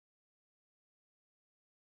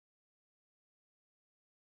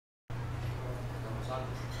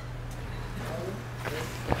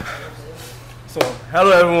Hello,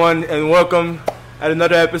 everyone, and welcome at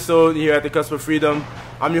another episode here at the Cusp of Freedom.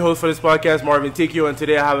 I'm your host for this podcast, Marvin Tikio, and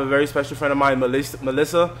today I have a very special friend of mine,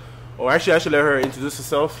 Melissa. Or actually, I should let her introduce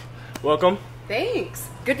herself. Welcome. Thanks.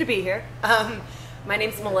 Good to be here. My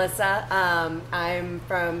name's Melissa. I'm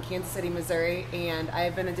from Kansas City, Missouri, and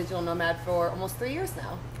I've been a digital nomad for almost 3 years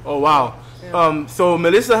now. Oh, wow. Yeah. So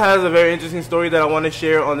Melissa has a very interesting story that I want to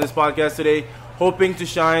share on this podcast today, hoping to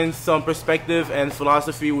shine some perspective and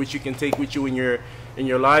philosophy which you can take with you in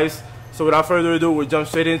your lives. So without further ado, we'll jump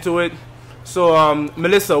straight into it. So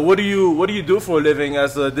Melissa, what do you do for a living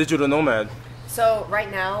as a digital nomad? So right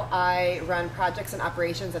now I run projects and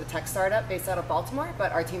operations at a tech startup based out of Baltimore,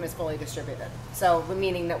 but our team is fully distributed. So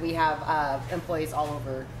meaning that we have employees all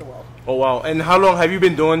over the world. Oh wow. And how long have you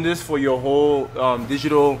been doing this for your whole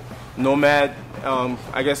digital nomad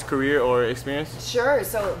career or experience? Sure.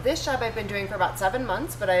 So this job I've been doing for about 7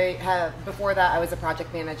 months, but before that I was a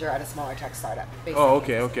project manager at a smaller tech startup. Oh,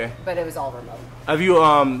 okay. But it was all remote. Have you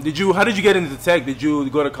how did you get into tech? Did you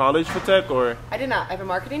go to college for tech or? I did not. I have a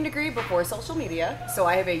marketing degree before social media, so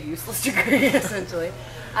I have a useless degree essentially.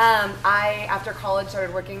 I after college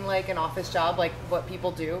started working like an office job, like what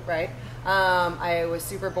people do, right? I was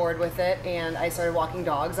super bored with it, and I started walking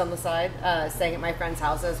dogs on the side, staying at my friends'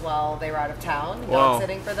 houses while they were out of town, dog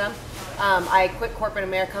sitting for them. I quit corporate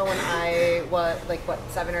America when I was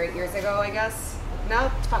 7 or 8 years ago, I guess.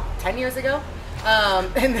 No, it's about 10 years ago.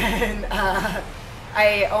 And then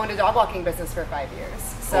I owned a dog walking business for 5 years.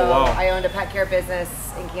 So I owned a pet care business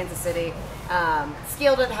in Kansas City.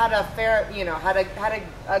 Scaled it, had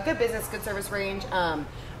a good business, good service range.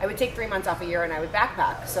 I would take 3 months off a year and I would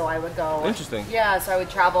backpack. So I would go. Interesting. Yeah, so I would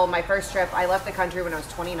travel. My first trip, I left the country when I was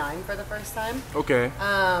 29 for the first time. Okay.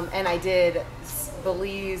 And I did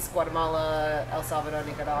Belize, Guatemala, El Salvador,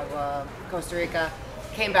 Nicaragua, Costa Rica.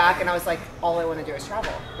 Came back and I was like, all I want to do is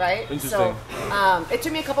travel, right? Interesting. So it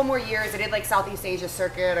took me a couple more years. I did like Southeast Asia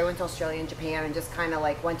circuit. I went to Australia and Japan and just kind of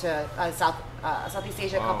like went to Southeast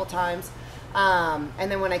Asia a couple times.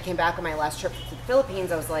 And then when I came back on my last trip to the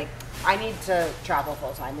Philippines, I was like, I need to travel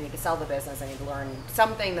full time. I need to sell the business. I need to learn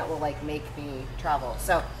something that will like make me travel.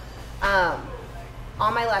 So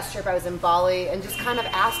on my last trip, I was in Bali and just kind of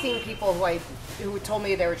asking people who told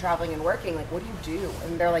me they were traveling and working, like, what do you do?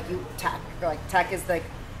 And they're like, tech. They're like, tech is like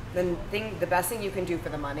the best thing you can do for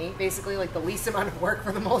the money. Basically, like the least amount of work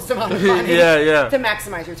for the most amount of money. yeah. To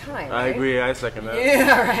maximize your time. I agree. I second that.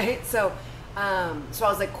 Yeah, right. So I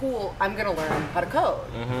was like, cool, I'm going to learn how to code.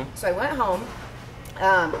 Mm-hmm. So I went home.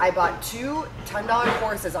 I bought 2 $10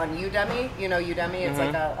 courses on Udemy. You know Udemy? It's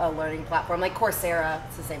like a learning platform. Like Coursera,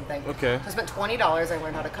 it's the same thing. Okay. So I spent $20. I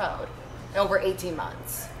learned how to code over 18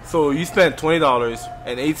 months. So you spent $20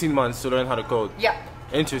 and 18 months to learn how to code? Yep.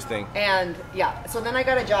 Interesting. And yeah, so then I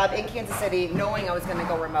got a job in Kansas City knowing I was going to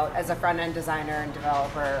go remote as a front-end designer and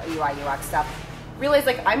developer, UI, UX stuff. Realized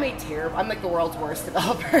like I'm like the world's worst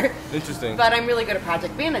developer. Interesting. But I'm really good at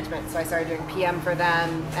project management, so I started doing PM for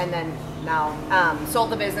them, and then now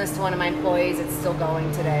sold the business to one of my employees. It's still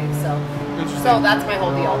going today, so that's my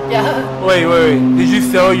whole deal. Yeah. Wait. Did you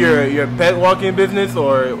sell your pet walking business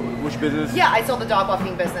or which business? Yeah, I sold the dog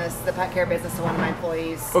walking business, the pet care business to one of my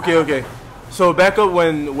employees. Okay. So back up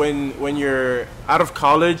when you're out of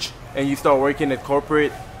college and you start working at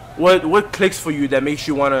corporate. What clicks for you that makes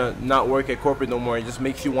you want to not work at corporate no more and just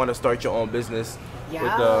makes you want to start your own business?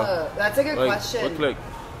 Yeah, that's a good question. What clicked?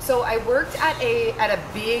 So I worked at a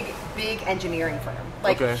big engineering firm,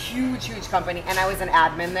 like huge company, and I was an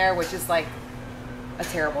admin there, which is like a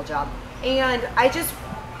terrible job. And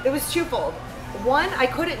it was twofold. One, I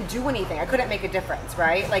couldn't do anything. I couldn't make a difference,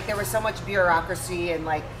 right? Like there was so much bureaucracy and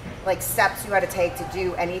like steps you had to take to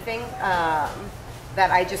do anything. That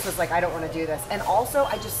I just was like, I don't want to do this. And also,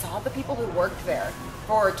 I just saw the people who worked there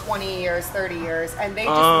for 20 years, 30 years, and they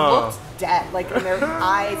just looked dead, like in their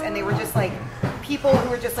eyes, and they were just like people who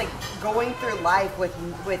were just like going through life with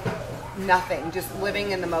nothing, just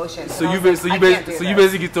living in the motion. So you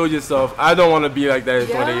basically told yourself, I don't want to be like that in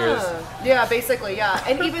 20 years. Yeah, basically, yeah.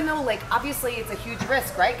 And even though like obviously it's a huge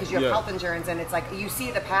risk, right? Because you have health insurance, and it's like you see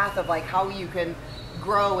the path of like how you can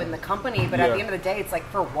grow in the company, but at the end of the day, it's like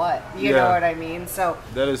for what? You know what I mean? So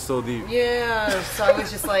that is so deep. Yeah. So I was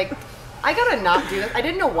just like, I gotta not do this. I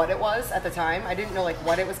didn't know what it was at the time. I didn't know like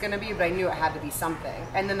what it was gonna be, but I knew it had to be something.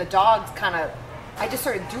 And then the dogs I just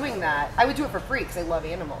started doing that. I would do it for free because I love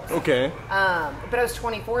animals. Okay. But I was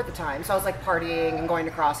 24 at the time, so I was like partying and going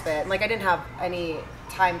to CrossFit, and like I didn't have any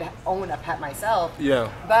time to own a pet myself.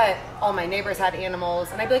 Yeah. But all my neighbors had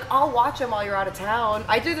animals, and I'd be like, I'll watch them while you're out of town.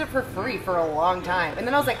 I did it for free for a long time, and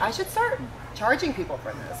then I was like, I should start charging people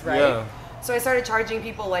for this, right? So I started charging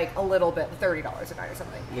people like a little bit, $30 a night or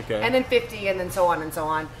something. Okay. And then 50, and then so on and so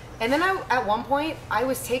on. And then at one point, I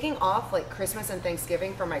was taking off like Christmas and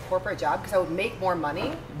Thanksgiving from my corporate job because I would make more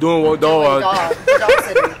money doing dog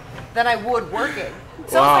sitting than I would working.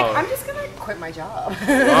 So I was like, I'm just gonna quit my job.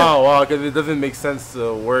 wow, because it doesn't make sense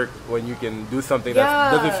to work when you can do something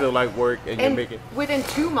that doesn't feel like work and you're making. Within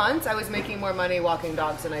 2 months, I was making more money walking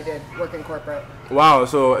dogs than I did working corporate. Wow,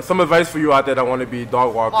 so some advice for you out there that want to be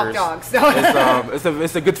dog walkers. Walk dogs.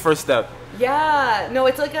 It's a good first step. Yeah, no,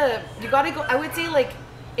 it's like you gotta go. I would say like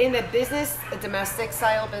in a business, a domestic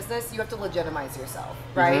style business, you have to legitimize yourself,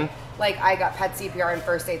 right? Like I got pet CPR and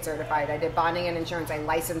first aid certified. I did bonding and insurance. I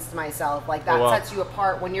licensed myself. Like that sets you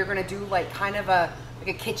apart when you're gonna do like kind of a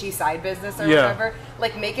kitschy side business or whatever.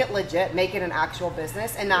 Like make it legit, make it an actual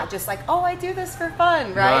business, and not just like, oh, I do this for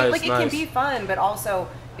fun, right? Like it can be fun, but also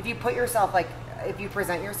if you put yourself like if you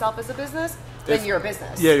present yourself as a business, then you're a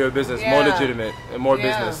business. Yeah, you're a business, more legitimate and more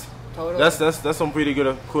business. Totally. That's some pretty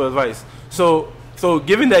good cool advice. So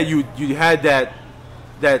given that you had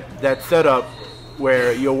that setup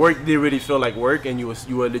where your work didn't really feel like work and you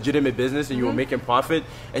were a legitimate business and you were making profit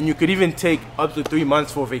and you could even take up to 3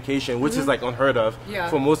 months for vacation, which is like unheard of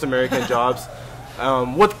for most American jobs.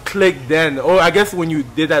 What clicked then? Or I guess when you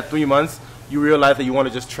did that 3 months, you realized that you want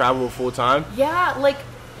to just travel full time? Yeah, like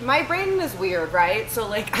my brain is weird, right? So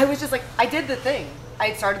like I was just like, I did the thing.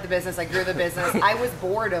 I started the business, I grew the business. I was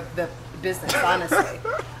bored of the business, honestly.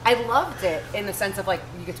 I loved it in the sense of like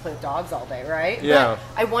you get to play with dogs all day, right? Yeah.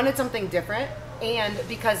 But I wanted something different, and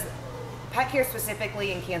because pet care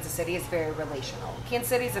specifically in Kansas City is very relational. Kansas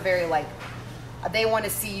City is a very like they want to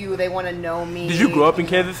see you, they want to know me. Did you grow up in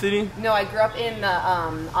Kansas City? No, I grew up in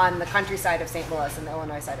on the countryside of St. Louis, in the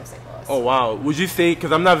Illinois side of St. Louis. Oh wow! Would you say,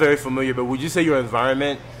 because I'm not very familiar, but would you say your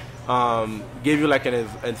environment gave you like an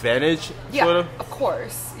advantage? Yeah, sort of? Of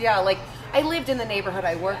course. Yeah, like I lived in the neighborhood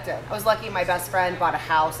I worked in. I was lucky my best friend bought a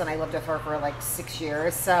house and I lived with her for like 6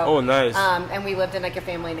 years. So oh, nice. And we lived in like a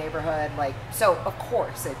family neighborhood. Like, so of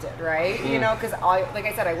course it did, right? You know, because like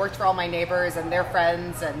I said, I worked for all my neighbors and their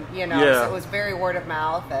friends, and you know, so it was very word of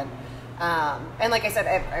mouth. And like I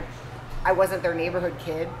said, I wasn't their neighborhood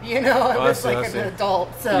kid. You know, I was like an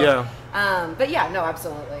adult. So but yeah, no,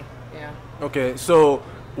 absolutely, yeah. Okay, so.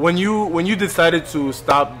 When you decided to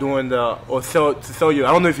stop doing or sell you,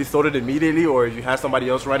 I don't know if you sold it immediately or if you had somebody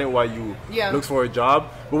else run it while you looked for a job,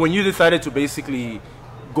 but when you decided to basically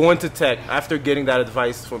go into tech after getting that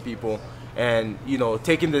advice from people and, you know,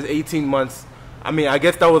 taking this 18 months, I mean, I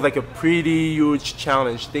guess that was like a pretty huge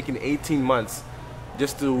challenge, taking 18 months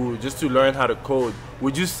just to learn how to code.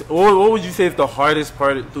 What would you say is the hardest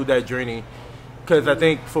part through that journey? Because I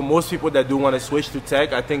think for most people that do want to switch to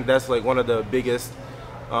tech, I think that's like one of the biggest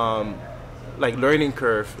like learning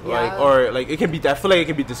curve, like, or like it can be. I feel like it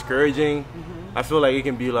can be discouraging. I feel like it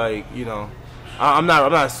can be like, you know, I'm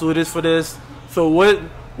not suited for this. So what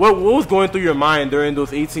was going through your mind during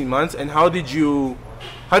those 18 months, and how did you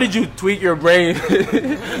tweak your brain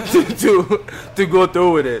to go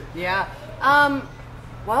through with it? Yeah.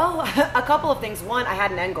 Well, a couple of things. One, I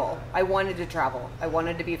had an end goal. I wanted to travel. I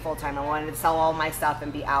wanted to be full-time. I wanted to sell all my stuff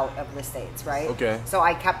and be out of the States, right? Okay. So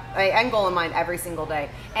I kept an end goal in mind every single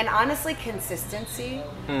day. And honestly, consistency.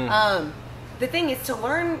 The thing is, to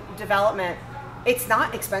learn development, it's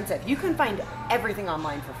not expensive. You can find everything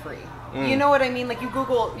online for free. You know what I mean? Like you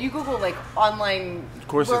Google like online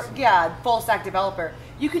courses. Full stack developer.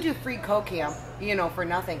 You could do free code camp, you know, for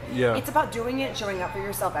nothing. Yeah. It's about doing it, showing up for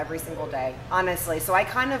yourself every single day, honestly. So I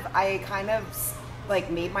kind of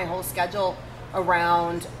like made my whole schedule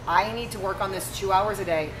around I need to work on this 2 hours a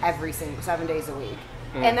day every single 7 days a week.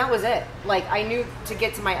 And that was it. Like I knew to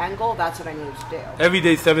get to my end goal, that's what I needed to do. Every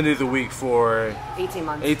day, 7 days a week for 18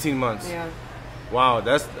 months. 18 months. Yeah. Wow,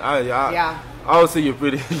 that's yeah. I would say you're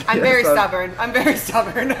pretty. I'm very stubborn. I'm very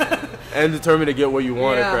stubborn. And determined to get what you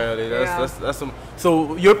want. Apparently, that's some.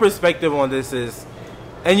 So your perspective on this is,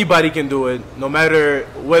 anybody can do it, no matter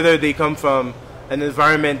whether they come from an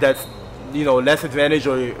environment that's, you know, less advantaged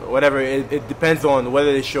or whatever. It depends on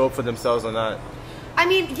whether they show up for themselves or not. I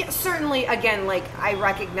mean, yeah, certainly. Again, like I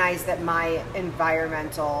recognize that my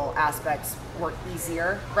environmental aspects were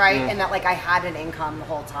easier, right? And that like I had an income the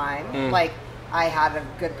whole time, like. I had a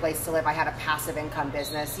good place to live. I had a passive income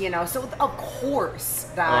business, you know. So of course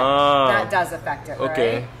that does affect it,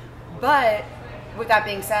 right? But with that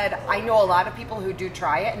being said, I know a lot of people who do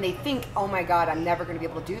try it and they think, "Oh my God, I'm never going to be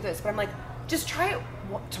able to do this." But I'm like, just try it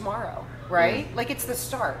tomorrow, right? Like it's the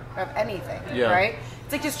start of anything, right?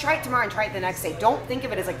 It's like just try it tomorrow and try it the next day. Don't think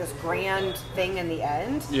of it as like this grand thing in the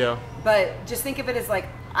end. Yeah. But just think of it as like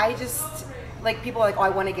like people are like, oh, I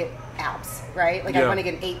want to get abs, right? Like I want to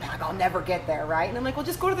get an 8-pack, I'll never get there, right? And I'm like, well,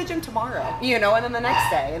 just go to the gym tomorrow, you know, and then the next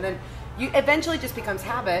day, and then you eventually just becomes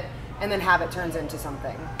habit, and then habit turns into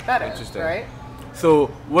something better. Interesting. Right? So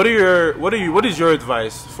what is your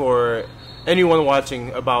advice for anyone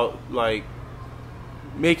watching about like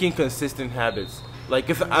making consistent habits? Like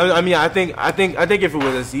if I think if it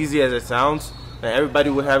was as easy as it sounds, that everybody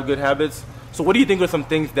would have good habits. So what do you think are some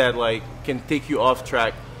things that like can take you off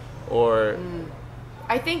track, or?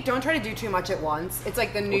 I think don't try to do too much at once. It's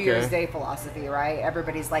like the New Year's Day philosophy, right?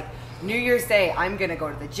 Everybody's like, New Year's Day, I'm gonna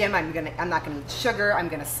go to the gym. I'm not gonna eat sugar. I'm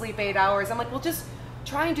gonna sleep 8 hours. I'm like, well, just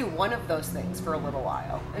try and do one of those things for a little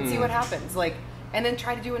while and see what happens. Like, and then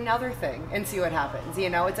try to do another thing and see what happens. You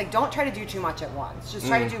know, it's like don't try to do too much at once. Just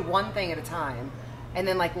try to do one thing at a time, and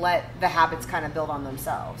then like let the habits kind of build on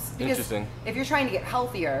themselves. Because if you're trying to get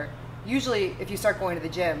healthier, usually if you start going to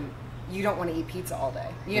the gym, you don't want to eat pizza all day.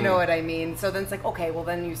 You know what I mean? So then it's like, okay, well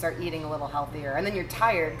then you start eating a little healthier, and then you're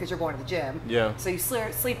tired because you're going to the gym. Yeah. So you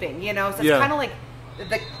start sleeping. You know, so it's kind of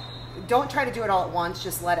like don't try to do it all at once.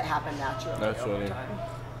 Just let it happen naturally over time.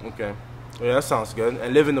 Okay. Yeah, that sounds good.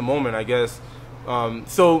 And live in the moment, I guess.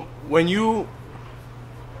 So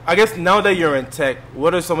I guess now that you're in tech,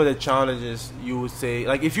 what are some of the challenges you would say?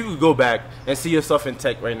 Like, if you could go back and see yourself in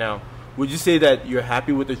tech right now, would you say that you're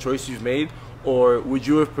happy with the choice you've made? Or would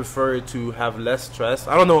you have preferred to have less stress?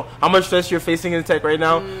 I don't know how much stress you're facing in tech right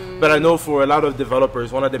now, but I know for a lot of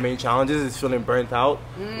developers, one of the main challenges is feeling burnt out,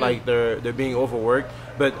 like they're being overworked.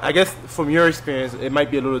 But I guess from your experience, it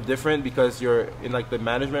might be a little different because you're in like the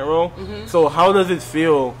management role. So how does it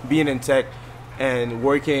feel being in tech and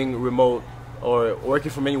working remote or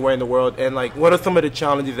working from anywhere in the world? And like, what are some of the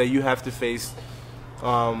challenges that you have to face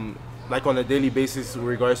like on a daily basis with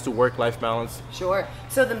regards to work-life balance? Sure.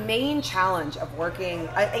 So the main challenge of working,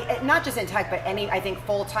 not just in tech, but I think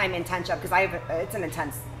full-time intense job, because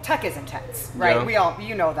tech is intense, right? Yeah.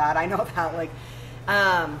 You know that, I know that, like,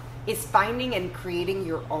 is finding and creating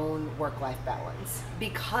your own work-life balance,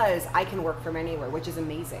 because I can work from anywhere, which is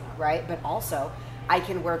amazing, right? But also, I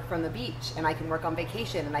can work from the beach, and I can work on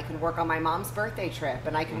vacation, and I can work on my mom's birthday trip,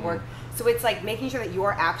 and I can work. So it's like making sure that you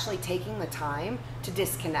are actually taking the time to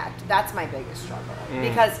disconnect. That's my biggest struggle,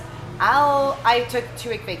 because I took a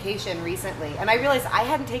 2-week vacation recently, and I realized I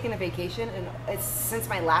hadn't taken a vacation since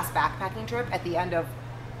my last backpacking trip at the end of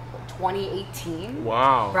 2018.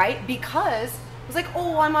 Wow. Right? Because I was like,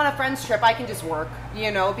 oh, I'm on a friend's trip, I can just work,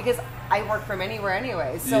 you know, because I work from anywhere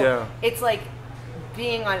anyway. So it's like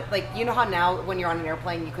being on, like, you know how now when you're on an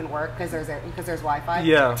airplane you can work because there's Wi-Fi?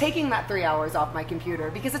 Yeah. Taking that 3 hours off my computer,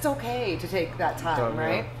 because it's okay to take that time,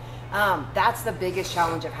 right? That's the biggest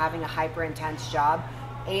challenge of having a hyper intense job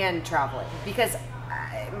and traveling, because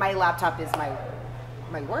my laptop is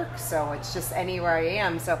my work, so it's just anywhere I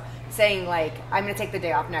am. So saying like, I'm gonna take the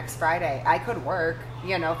day off next Friday, I could work,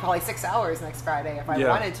 you know, probably 6 hours next Friday if I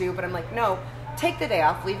wanted to, but I'm like, no, take the day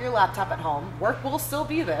off, leave your laptop at home, work will still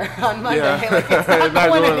be there on Monday. Like, it's not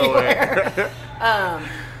going anywhere.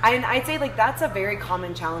 And I'd say like that's a very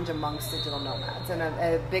common challenge amongst digital nomads, and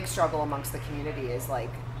a big struggle amongst the community is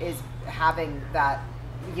having that,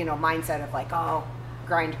 you know, mindset of like, oh,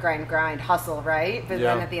 grind, hustle, right? But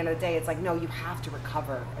then at the end of the day, it's like, no, you have to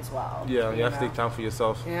recover as well. Yeah, you have to take time for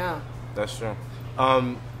yourself. Yeah, that's true.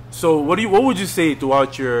 So what would you say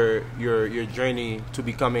throughout your journey to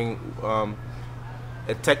becoming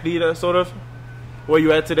a tech leader, sort of, where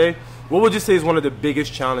you at today? What would you say is one of the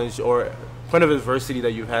biggest challenge or point of adversity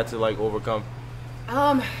that you've had to like overcome?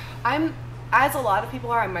 I'm, as a lot of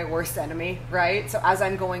people are, I'm my worst enemy, right? So as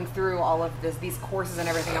I'm going through all of these courses and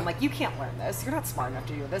everything, I'm like, you can't learn this. You're not smart enough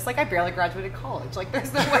to do this. Like, I barely graduated college. Like,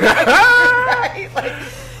 there's no way I can do it, right? Like,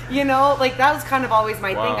 you know, like that was kind of always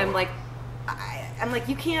my thing. I'm like,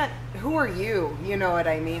 you can't. Who are you? You know what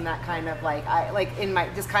I mean? That kind of like, in my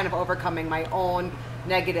just kind of overcoming my own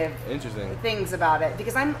negative things about it,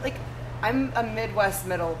 because I'm a Midwest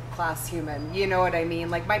middle class human, you know what I mean?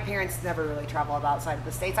 Like, my parents never really traveled outside of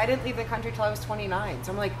the States. I didn't leave the country till I was 29.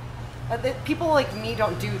 So I'm like, people like me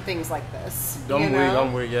don't do things like this. Dumb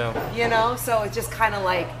weird, yeah. You know, so it's just kind of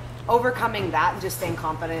like overcoming that and just staying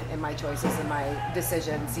confident in my choices and my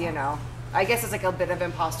decisions, you know. I guess it's like a bit of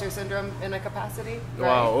imposter syndrome in a capacity. Right?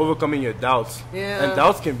 Wow, overcoming your doubts. Yeah. And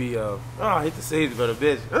doubts can be, I hate to say it, but a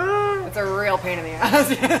bitch. It's a real pain in the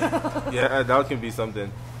ass. Yeah, doubt can be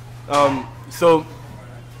something. So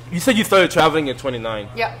you said you started traveling at 29.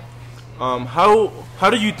 Yeah. How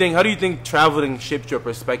do you think traveling shaped your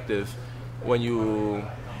perspective when you?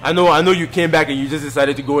 I know you came back and you just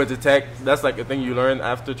decided to go into tech. That's like a thing you learned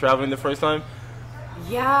after traveling the first time.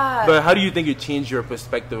 Yeah. But how do you think it changed your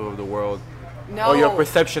perspective of the world? No. Or your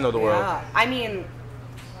perception of the world? I mean,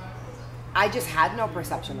 I just had no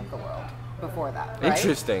perception of the world before that. Right?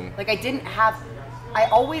 Interesting. Like I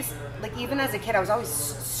always, like even as a kid, I was always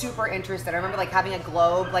super interested. I remember like having a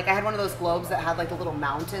globe, like I had one of those globes that had like the little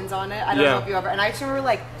mountains on it. I don't know if you ever, and I just remember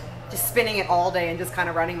like just spinning it all day and just kind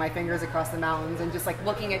of running my fingers across the mountains and just like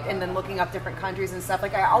looking at, and then looking up different countries and stuff.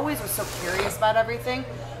 Like I always was so curious about everything,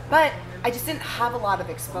 but I just didn't have a lot of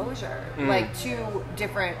exposure, like to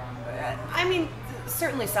different, I mean,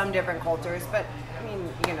 certainly some different cultures, but I mean,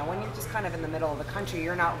 you know, when you're just kind of in the middle of the country,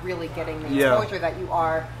 you're not really getting the exposure that you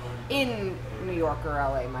are in New York or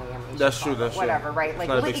LA, Miami, that's Chicago, true, that's whatever, true. right?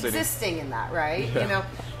 Like existing in that, right? You know,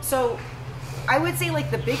 so I would say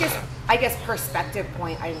like the biggest, I guess, perspective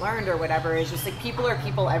point I learned or whatever is just like people are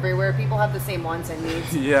people everywhere. People have the same wants and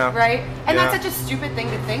needs, right? And that's such a stupid thing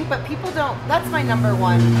to think, but people don't. That's my number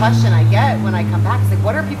one question I get when I come back. It's like,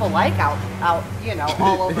 what are people like out, you know,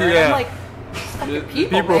 all over? And I'm like, fucking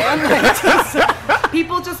people, man. Like,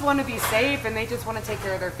 people just want to be safe and they just want to take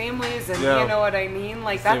care of their families and you know what I mean?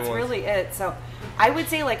 Like that's really it. So I would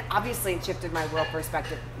say like obviously it shifted my world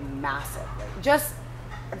perspective massively. Just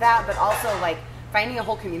that, but also like finding a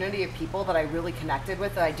whole community of people that I really connected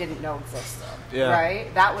with that I didn't know existed. Right?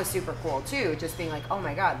 That was super cool too. Just being like, oh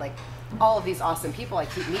my God, like all of these awesome people I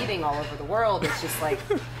keep meeting all over the world. It's just like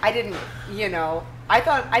I didn't, you know,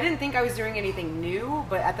 I didn't think I was doing anything new,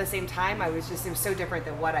 but at the same time, it was so different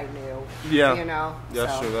than what I knew. Yeah, you know.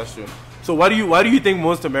 That's true. So why do you think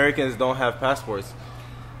most Americans don't have passports?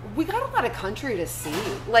 We got a lot of country to see.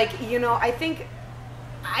 Like, you know, I think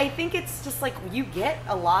it's just like you get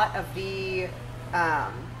a lot of the,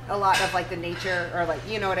 like the nature, or like,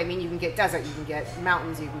 you know what I mean? You can get desert, you can get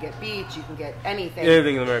mountains, you can get beach, you can get anything.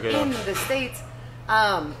 Anything in America. In the States.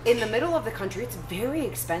 In the middle of the country, it's very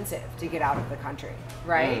expensive to get out of the country,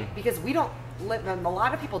 right? Because we don't live, a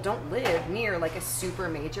lot of people don't live near like a super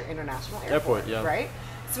major international airport, right?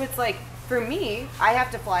 So it's like, for me, I have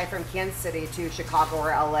to fly from Kansas City to Chicago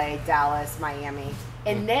or LA, Dallas, Miami,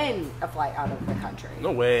 and then a flight out of the country.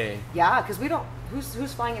 No way. Yeah, because we don't,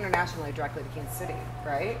 who's flying internationally directly to Kansas City,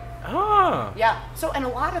 right? Ah. Yeah, so, and a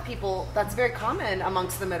lot of people, that's very common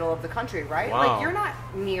amongst the middle of the country, right? Wow. Like, you're not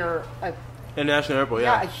near a international airport,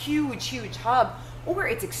 a huge hub, or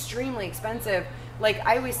it's extremely expensive. Like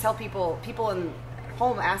I always tell people in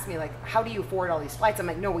home ask me like, how do you afford all these flights? I'm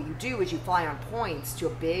like, no, what you do is you fly on points to a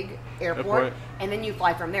big airport. And then you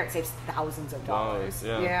fly from there. It saves thousands of dollars.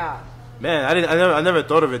 Man, I never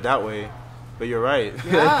thought of it that way, but you're right.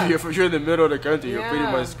 If you're in the middle of the country, you're pretty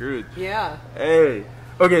much screwed. Hey,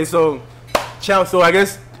 okay, so I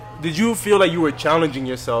guess, did you feel like you were challenging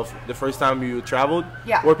yourself the first time you traveled?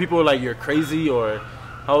 Yeah. Or people were like, you're crazy, or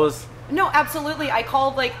how was... No, absolutely. I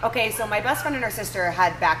called like, okay, so my best friend and her sister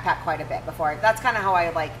had backpacked quite a bit before. That's kind of how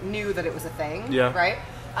I like knew that it was a thing, right?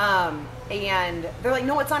 And they're like,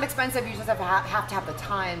 no, it's not expensive. You just have to have the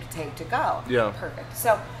time to go. Yeah. Perfect.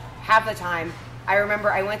 So have the time. I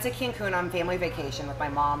remember I went to Cancun on family vacation with my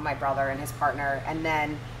mom, my brother, and his partner, and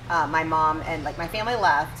then my mom and like my family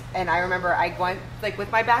left, and I remember I went like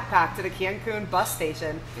with my backpack to the Cancun bus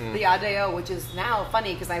station, the ADO, which is now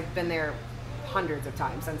funny because I've been there hundreds of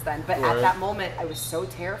times since then. But at that moment, I was so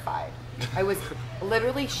terrified. I was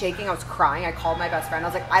literally shaking. I was crying. I called my best friend. I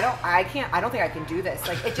was like, I don't think I can do this.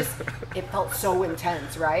 Like it felt so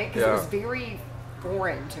intense, right? Because it was very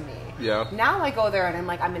foreign to me. Now I go there and I'm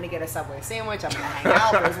like, I'm gonna get a Subway sandwich. I'm gonna hang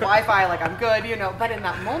out. There's Wi-Fi. Like I'm good, you know. But in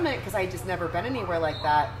that moment, because I just never been anywhere like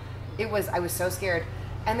that, I was so scared.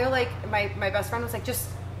 And they're like, my best friend was like, just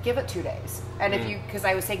give it 2 days. And if because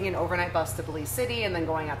I was taking an overnight bus to Belize City and then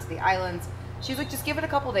going out to the islands. She's like, just give it a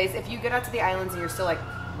couple days. If you get out to the islands and you're still like,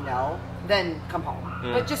 no, then come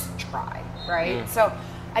home. But just try, right? So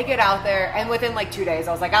I get out there, and within like 2 days,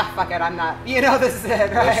 I was like, fuck it, I'm not, you know, this is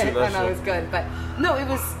it, right? And I was good. But no, it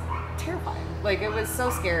was terrifying. Like, it was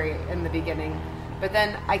so scary in the beginning. But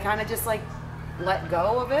then I kind of just like let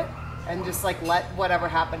go of it and just like let whatever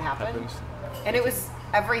happen. And it was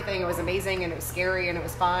everything. It was amazing, and it was scary, and it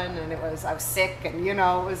was fun, and I was sick, and you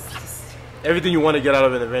know, it was just everything you want to get out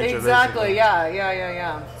of an adventure. Exactly,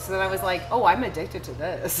 yeah. So then I was like, oh, I'm addicted to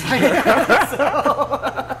this.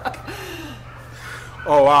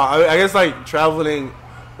 Oh, wow. I guess, like, traveling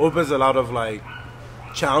opens a lot of, like,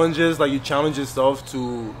 challenges. Like, you challenge yourself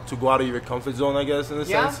to go out of your comfort zone, I guess, in a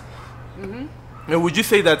sense. And would you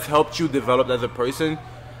say that's helped you develop as a person?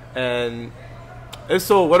 And if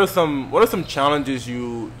so, what are some challenges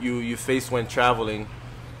you face when traveling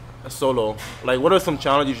solo? Like, what are some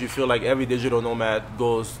challenges you feel like every digital nomad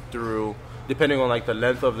goes through, depending on like the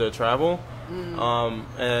length of their travel?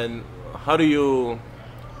 And how do you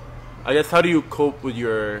cope with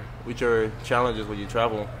your challenges when you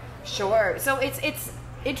travel? Sure. So it's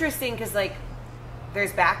interesting because like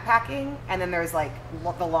there's backpacking and then there's like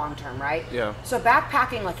the long term, right? Yeah. So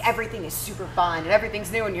backpacking, like everything is super fun and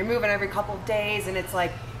everything's new and you're moving every couple of days and it's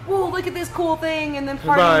like, whoa, look at this cool thing, and then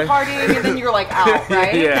partying and then you're like out,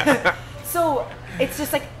 right? Yeah. So it's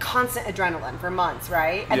just like constant adrenaline for months,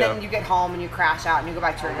 right? And then you get home and you crash out and you go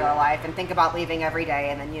back to your regular life and think about leaving every day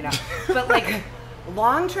and then, you know. But like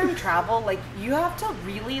long-term travel, like you have to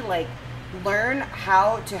really like learn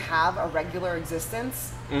how to have a regular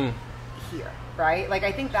existence here, right? Like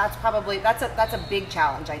I think that's probably that's a big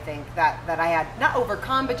challenge, I think, that I had not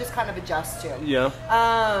overcome but just kind of adjust to. Yeah.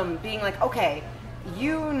 Being like, okay,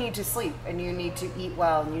 you need to sleep and you need to eat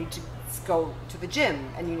well and you need to go to the gym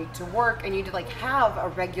and you need to work and you need to like have a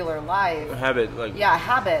regular life. A habit, like a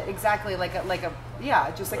habit, exactly, like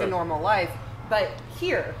a just like a normal life. But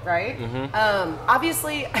here, right?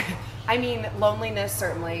 Obviously, I mean, loneliness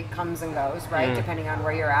certainly comes and goes, right? Depending on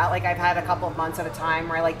where you're at. Like I've had a couple of months at a time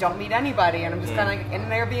where I like don't meet anybody and I'm just kind of like in an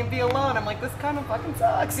Airbnb alone. I'm like, this kind of fucking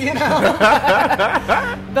sucks, you know?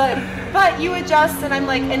 but you adjust, and I'm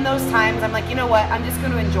like, in those times, I'm like, you know what? I'm just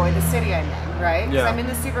going to enjoy the city I'm in, right? Because I'm in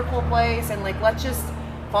this super cool place, and like, let's just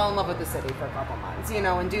fall in love with the city for a couple months, you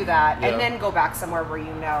know, and do that, and then go back somewhere where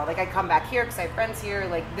you know, like I come back here because I have friends here,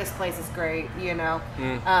 like this place is great, you know.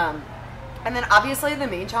 And then obviously the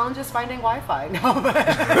main challenge is finding Wi-Fi.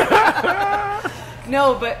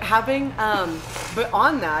 No, but having, but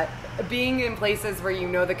on that, being in places where you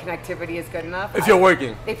know the connectivity is good enough. If you're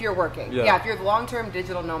working. If you're working. Yeah, if you're the long-term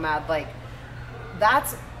digital nomad, like,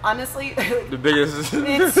 that's honestly the biggest.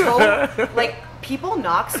 It's so, like, people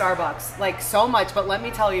knock Starbucks, like, so much, but let me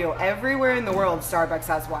tell you, everywhere in the world, Starbucks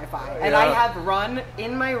has Wi-Fi. And I have run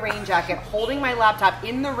in my rain jacket, holding my laptop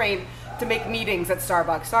in the rain, to make meetings at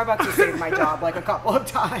Starbucks. Starbucks has saved my job like a couple of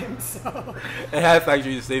times. So. It has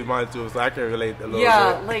actually saved mine too, so I can relate a little bit.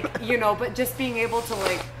 Yeah, like, you know, but just being able to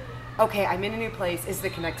like, okay, I'm in a new place. Is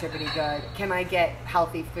the connectivity good? Can I get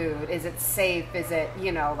healthy food? Is it safe? Is it,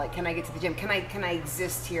 you know, like, can I get to the gym? Can I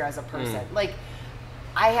exist here as a person? Like,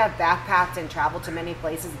 I have backpacked and traveled to many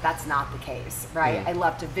places. That's not the case, right? I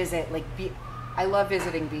love to visit, like, I love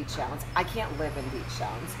visiting beach towns. I can't live in beach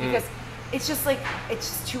towns because it's just like, it's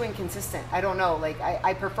just too inconsistent. I don't know. Like,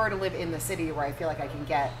 I prefer to live in the city where I feel like I can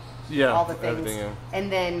get all the things and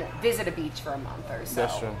then visit a beach for a month or so.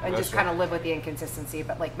 That's true. And just kind of live with the inconsistency.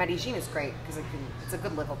 But like Medellin is great because it's a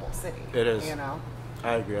good livable city. It is. You know?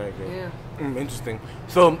 I agree. Yeah. Interesting.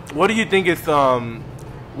 So what do you think is,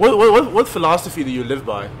 what philosophy do you live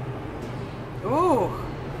by? Ooh,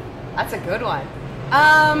 that's a good one.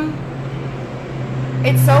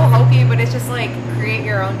 It's so hokey, but it's just like create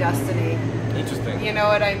your own destiny. Interesting. You know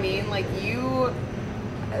what I mean? Like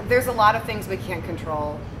there's a lot of things we can't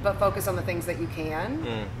control, but focus on the things that you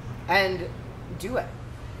can and do it.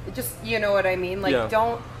 It just, you know what I mean? Like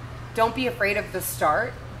don't be afraid of the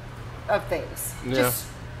start of things. Just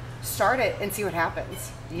start it and see what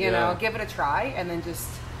happens. You know, give it a try and then just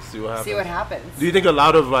see what happens. Do you think a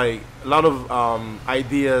lot of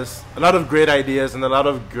ideas, a lot of great ideas and a lot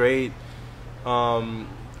of great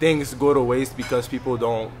things go to waste because people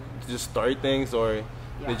don't just start things, or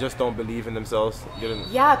they just don't believe in themselves?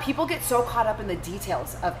 Yeah, people get so caught up in the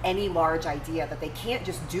details of any large idea that they can't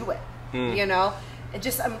just do it. You know, it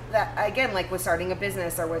just that, again, like with starting a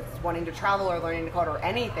business or with wanting to travel or learning to code or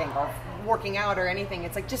anything or working out or anything,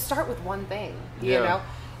 it's like just start with one thing. You know.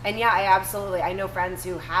 And I know friends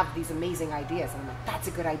who have these amazing ideas, and I'm like, that's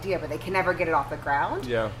a good idea, but they can never get it off the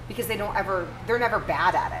ground. Because they're never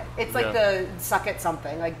bad at it. It's like the suck at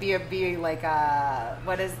something, like be like,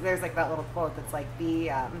 there's like that little quote that's like,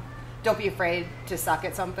 don't be afraid to suck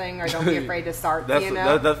at something, or don't be afraid to start, you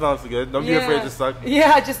know? That sounds good. Don't be afraid to suck.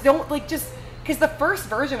 Yeah, just don't, like, because the first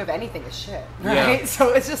version of anything is shit, right? Yeah.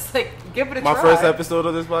 So it's just like, give it a try. My first episode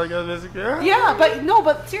of this podcast, basically. Yeah,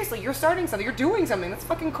 but seriously, you're starting something. You're doing something. That's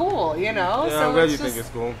fucking cool, you know? Yeah, so I'm glad you think it's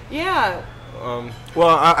cool. Yeah. Well,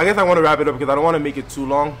 I guess I want to wrap it up because I don't want to make it too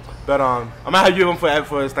long. But I might have you on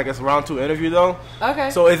for it's like a round 2 interview, though.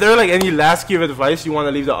 Okay. So is there like any last key of advice you want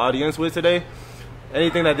to leave the audience with today?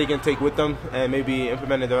 Anything that they can take with them and maybe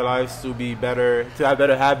implement in their lives to be better, to have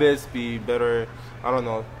better habits, be better, I don't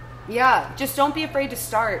know. Yeah, just don't be afraid to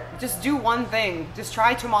start. Just do one thing. Just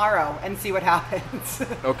try tomorrow and see what happens.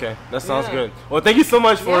 Okay, that sounds good. Well, thank you so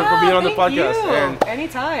much for being on the podcast. Thank you. And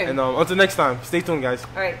anytime. And until next time, stay tuned, guys.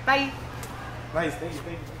 All right, bye. Nice, thank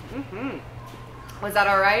you. Was that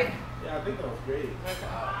all right? Yeah, I think that was great. Okay.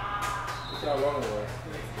 See how long it was.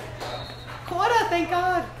 Quarter, thank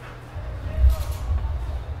God.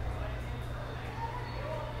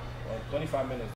 25 minutes.